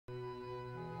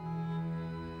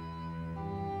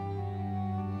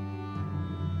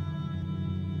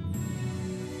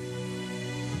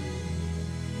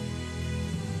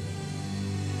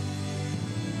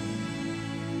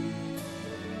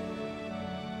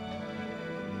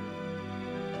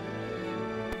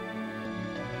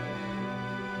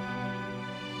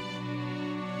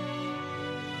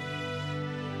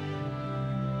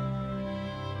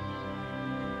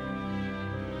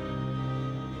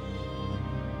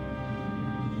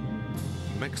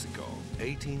Mexico,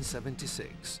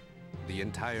 1876. The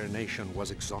entire nation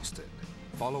was exhausted,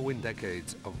 following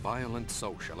decades of violent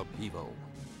social upheaval.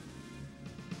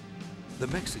 The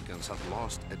Mexicans had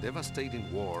lost a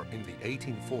devastating war in the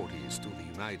 1840s to the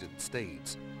United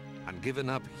States and given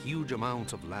up huge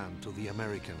amounts of land to the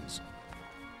Americans.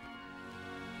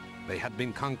 They had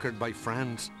been conquered by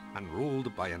France and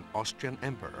ruled by an Austrian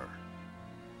emperor.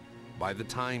 By the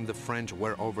time the French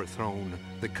were overthrown,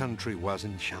 the country was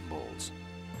in shambles.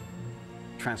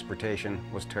 Transportation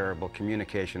was terrible.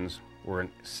 Communications were in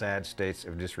sad states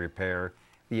of disrepair.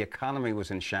 The economy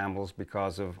was in shambles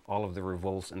because of all of the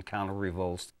revolts and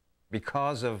counter-revolts.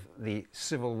 Because of the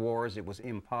civil wars, it was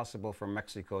impossible for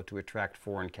Mexico to attract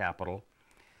foreign capital.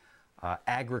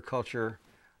 Agriculture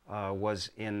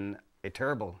was in a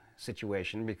terrible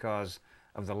situation because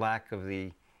of the lack of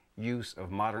the use of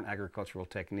modern agricultural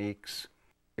techniques.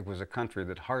 It was a country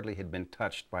that hardly had been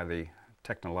touched by the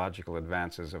technological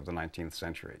advances of the 19th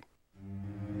century.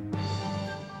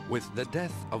 With the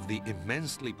death of the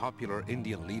immensely popular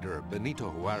Indian leader Benito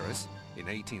Juarez in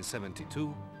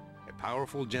 1872, a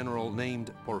powerful general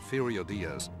named Porfirio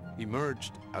Diaz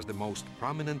emerged as the most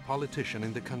prominent politician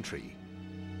in the country.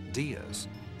 Diaz,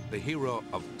 the hero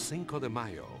of Cinco de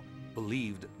Mayo,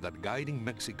 believed that guiding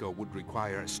Mexico would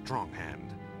require a strong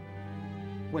hand.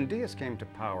 When Diaz came to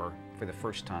power for the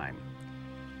first time,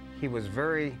 he was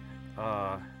very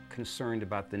concerned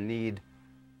about the need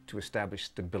to establish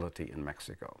stability in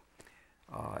Mexico.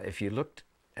 If you looked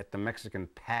at the Mexican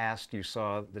past, you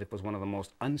saw that it was one of the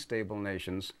most unstable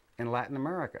nations in Latin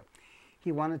America.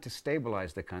 He wanted to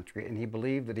stabilize the country, and he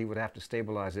believed that he would have to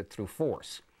stabilize it through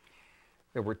force.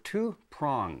 There were two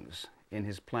prongs in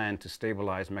his plan to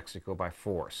stabilize Mexico by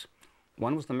force.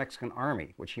 One was the Mexican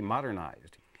army, which he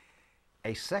modernized.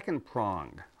 A second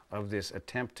prong of this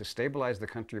attempt to stabilize the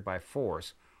country by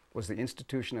force was the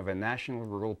institution of a national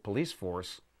rural police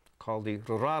force called the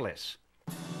Rurales.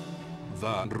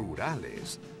 The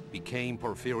Rurales became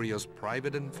Porfirio's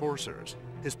private enforcers,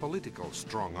 his political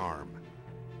strong arm.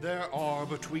 There are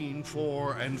between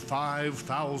 4,000 and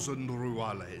 5,000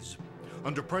 Rurales.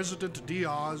 Under President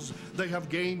Diaz, they have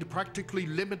gained practically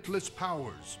limitless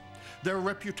powers. Their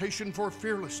reputation for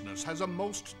fearlessness has a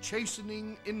most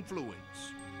chastening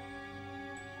influence.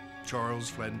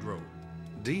 Charles Flandreau.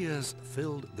 Diaz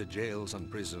filled the jails and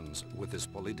prisons with his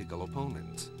political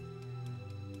opponents.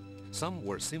 Some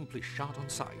were simply shot on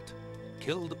sight.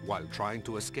 Killed while trying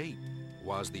to escape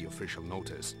was the official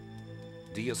notice.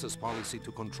 Diaz's policy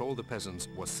to control the peasants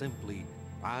was simply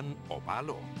pan o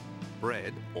palo,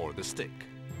 bread or the stick.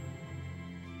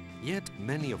 Yet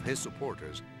many of his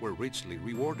supporters were richly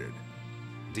rewarded.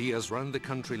 Diaz ran the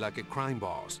country like a crime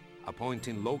boss,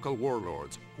 appointing local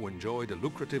warlords who enjoyed a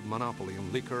lucrative monopoly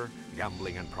on liquor,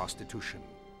 gambling, and prostitution.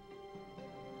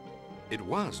 It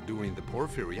was during the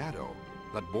Porfiriato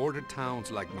that border towns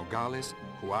like Nogales,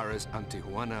 Juarez, and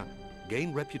Tijuana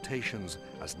gained reputations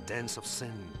as dens of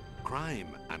sin, crime,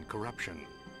 and corruption.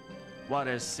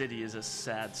 Juarez City is a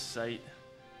sad sight.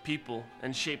 People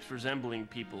and shapes resembling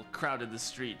people crowded the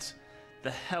streets. The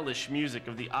hellish music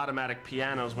of the automatic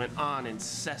pianos went on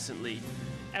incessantly.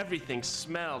 Everything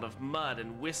smelled of mud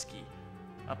and whiskey.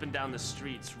 Up and down the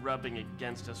streets, rubbing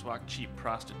against us, walked cheap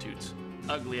prostitutes,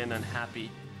 ugly and unhappy.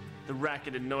 The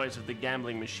racket and noise of the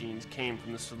gambling machines came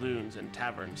from the saloons and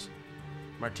taverns.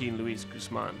 Martin Luis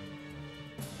Guzman.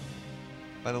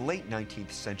 By the late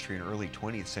 19th century and early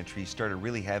 20th century, you started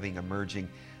really having emerging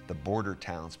the border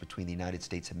towns between the United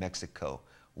States and Mexico.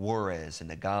 Juarez and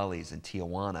Nogales and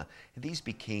Tijuana. And these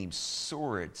became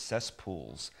sordid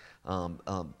cesspools,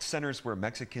 centers where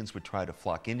Mexicans would try to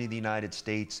flock into the United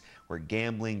States, where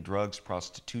gambling, drugs,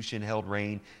 prostitution held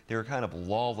reign. They were kind of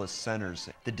lawless centers.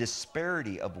 The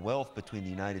disparity of wealth between the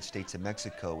United States and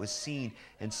Mexico is seen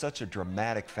in such a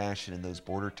dramatic fashion in those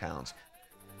border towns.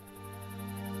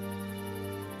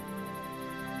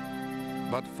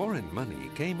 But foreign money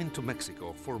came into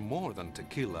Mexico for more than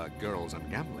tequila, girls,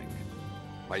 and gambling.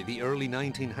 By the early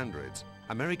 1900s,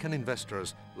 American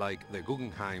investors like the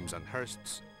Guggenheims and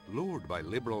Hearsts, lured by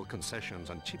liberal concessions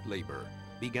and cheap labor,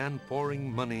 began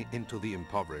pouring money into the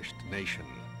impoverished nation.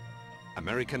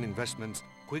 American investments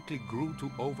quickly grew to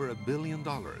over $1 billion,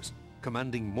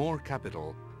 commanding more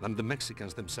capital than the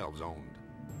Mexicans themselves owned.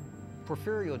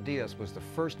 Porfirio Diaz was the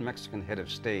first Mexican head of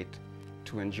state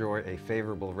to enjoy a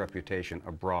favorable reputation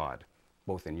abroad,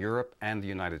 both in Europe and the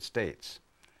United States.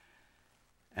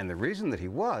 And the reason that he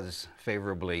was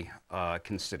favorably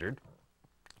considered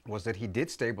was that he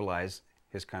did stabilize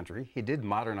his country, he did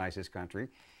modernize his country,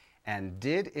 and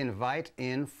did invite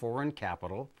in foreign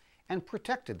capital and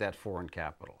protected that foreign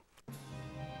capital.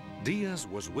 Diaz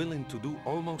was willing to do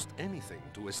almost anything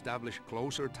to establish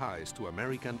closer ties to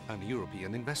American and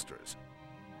European investors.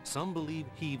 Some believe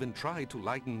he even tried to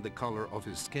lighten the color of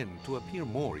his skin to appear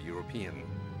more European.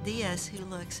 Diaz, who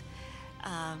looks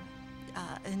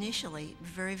initially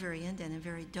very, very Indian and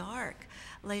very dark,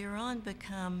 later on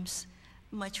becomes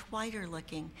much whiter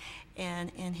looking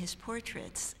in his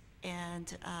portraits.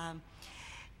 And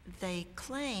they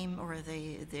claim, or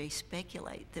they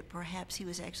speculate, that perhaps he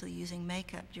was actually using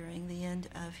makeup during the end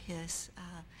of his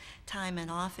time in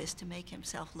office to make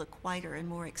himself look whiter and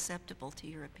more acceptable to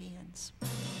Europeans.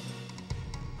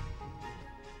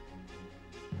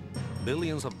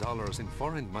 Billions of dollars in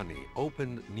foreign money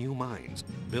opened new mines,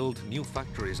 built new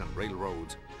factories and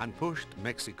railroads, and pushed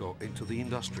Mexico into the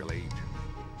industrial age.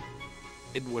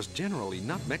 It was generally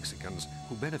not Mexicans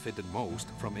who benefited most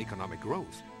from economic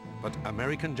growth, but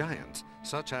American giants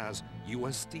such as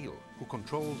U.S. Steel, who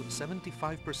controlled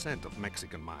 75% of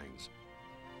Mexican mines.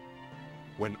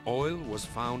 When oil was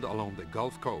found along the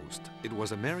Gulf Coast, it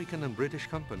was American and British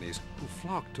companies who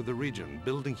flocked to the region,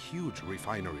 building huge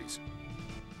refineries.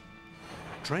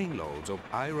 Trainloads of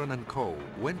iron and coal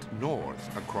went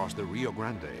north across the Rio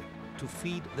Grande to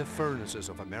feed the furnaces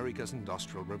of America's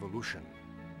Industrial Revolution.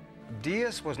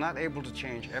 Diaz was not able to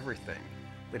change everything,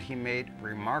 but he made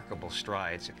remarkable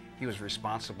strides. He was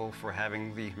responsible for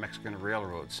having the Mexican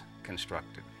railroads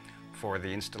constructed, for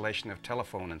the installation of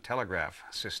telephone and telegraph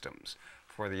systems,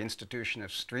 for the institution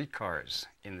of streetcars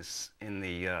in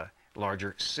the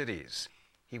larger cities.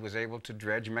 He was able to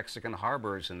dredge Mexican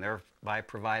harbors and thereby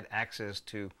provide access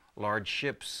to large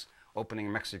ships, opening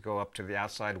Mexico up to the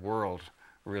outside world,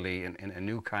 really, in a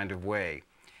new kind of way.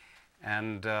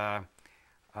 And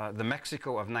the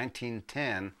Mexico of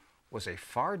 1910 was a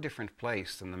far different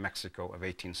place than the Mexico of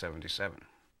 1877.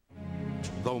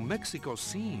 Though Mexico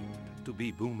seemed to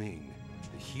be booming,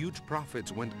 the huge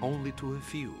profits went only to a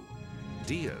few.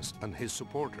 Diaz and his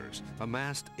supporters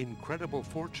amassed incredible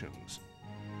fortunes.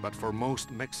 But for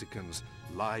most Mexicans,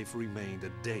 life remained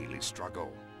a daily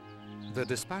struggle. The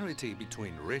disparity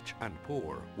between rich and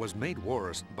poor was made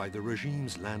worse by the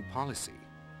regime's land policy.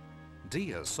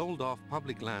 Diaz sold off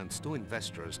public lands to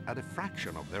investors at a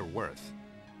fraction of their worth.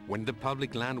 When the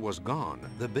public land was gone,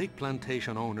 the big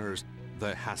plantation owners,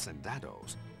 the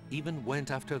hacendados, even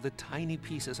went after the tiny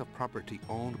pieces of property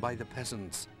owned by the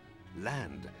peasants,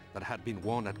 land that had been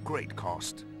won at great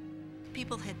cost.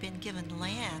 People had been given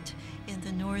land in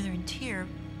the northern tier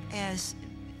as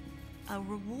a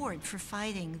reward for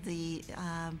fighting the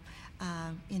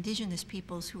indigenous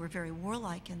peoples who were very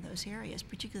warlike in those areas,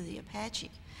 particularly the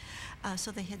Apache.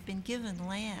 So they had been given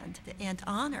land and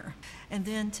honor, and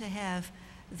then to have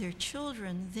their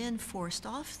children then forced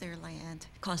off their land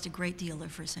caused a great deal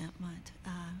of resentment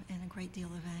and a great deal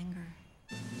of anger.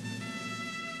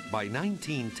 By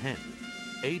 1910,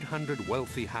 800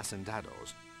 wealthy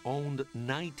hacendados owned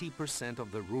 90%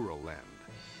 of the rural land.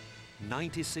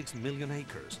 96 million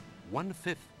acres,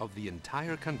 1/5 of the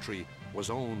entire country, was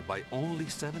owned by only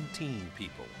 17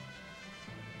 people.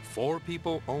 4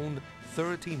 people owned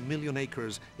 30 million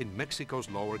acres in Mexico's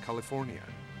Lower California.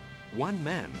 1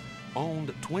 man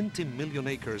owned 20 million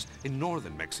acres in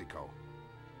northern Mexico.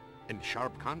 In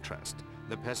sharp contrast,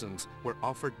 the peasants were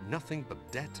offered nothing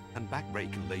but debt and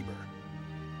backbreaking labor.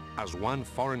 As one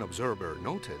foreign observer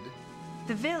noted,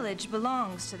 "The village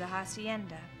belongs to the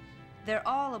hacienda. They're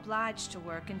all obliged to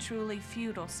work in truly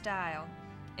feudal style.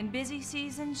 In busy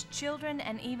seasons, children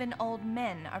and even old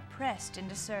men are pressed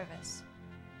into service."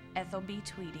 Ethel B.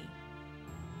 Tweedy.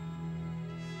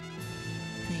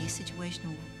 The situation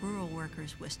of rural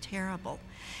workers was terrible.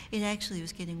 It actually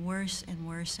was getting worse and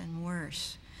worse and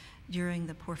worse during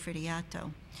the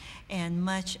Porfiriato, and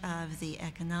much of the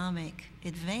economic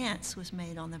advance was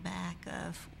made on the back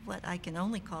of what I can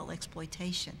only call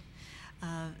exploitation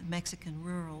of Mexican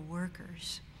rural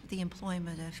workers. The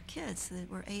employment of kids that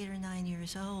were 8 or 9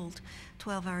 years old,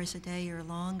 12 hours a day or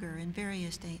longer, in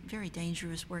various very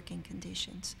dangerous working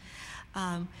conditions.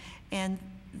 And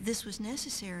this was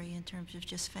necessary in terms of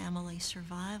just family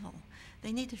survival.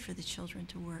 They needed for the children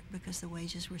to work because the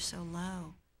wages were so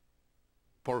low.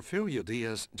 Porfirio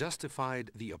Diaz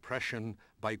justified the oppression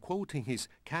by quoting his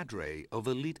cadre of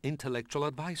elite intellectual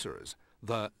advisors,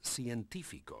 the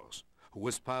científicos, who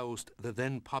espoused the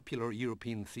then popular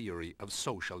European theory of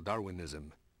social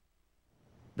Darwinism.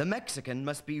 "The Mexican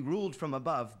must be ruled from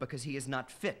above because he is not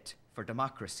fit for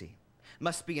democracy,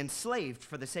 must be enslaved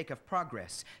for the sake of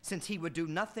progress, since he would do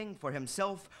nothing for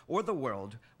himself or the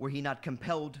world were he not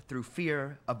compelled through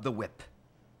fear of the whip."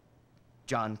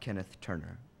 John Kenneth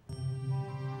Turner.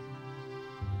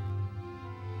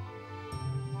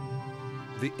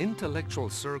 The intellectual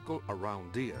circle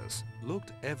around Diaz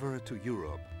looked ever to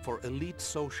Europe for elite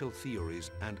social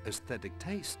theories and aesthetic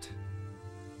taste.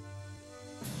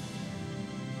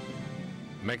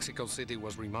 Mexico City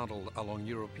was remodeled along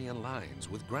European lines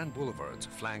with grand boulevards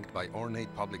flanked by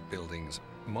ornate public buildings,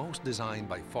 most designed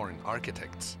by foreign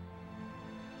architects.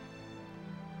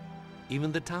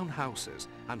 Even the townhouses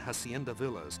and hacienda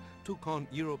villas took on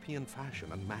European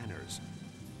fashion and manners.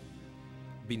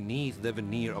 Beneath the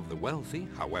veneer of the wealthy,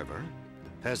 however,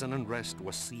 peasant unrest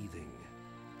was seething,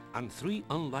 and three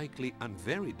unlikely and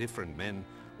very different men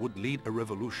would lead a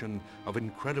revolution of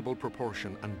incredible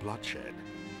proportion and bloodshed.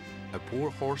 A poor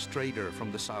horse trader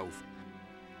from the south,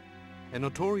 a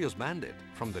notorious bandit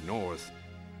from the north,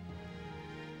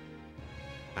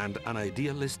 and an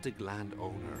idealistic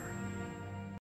landowner.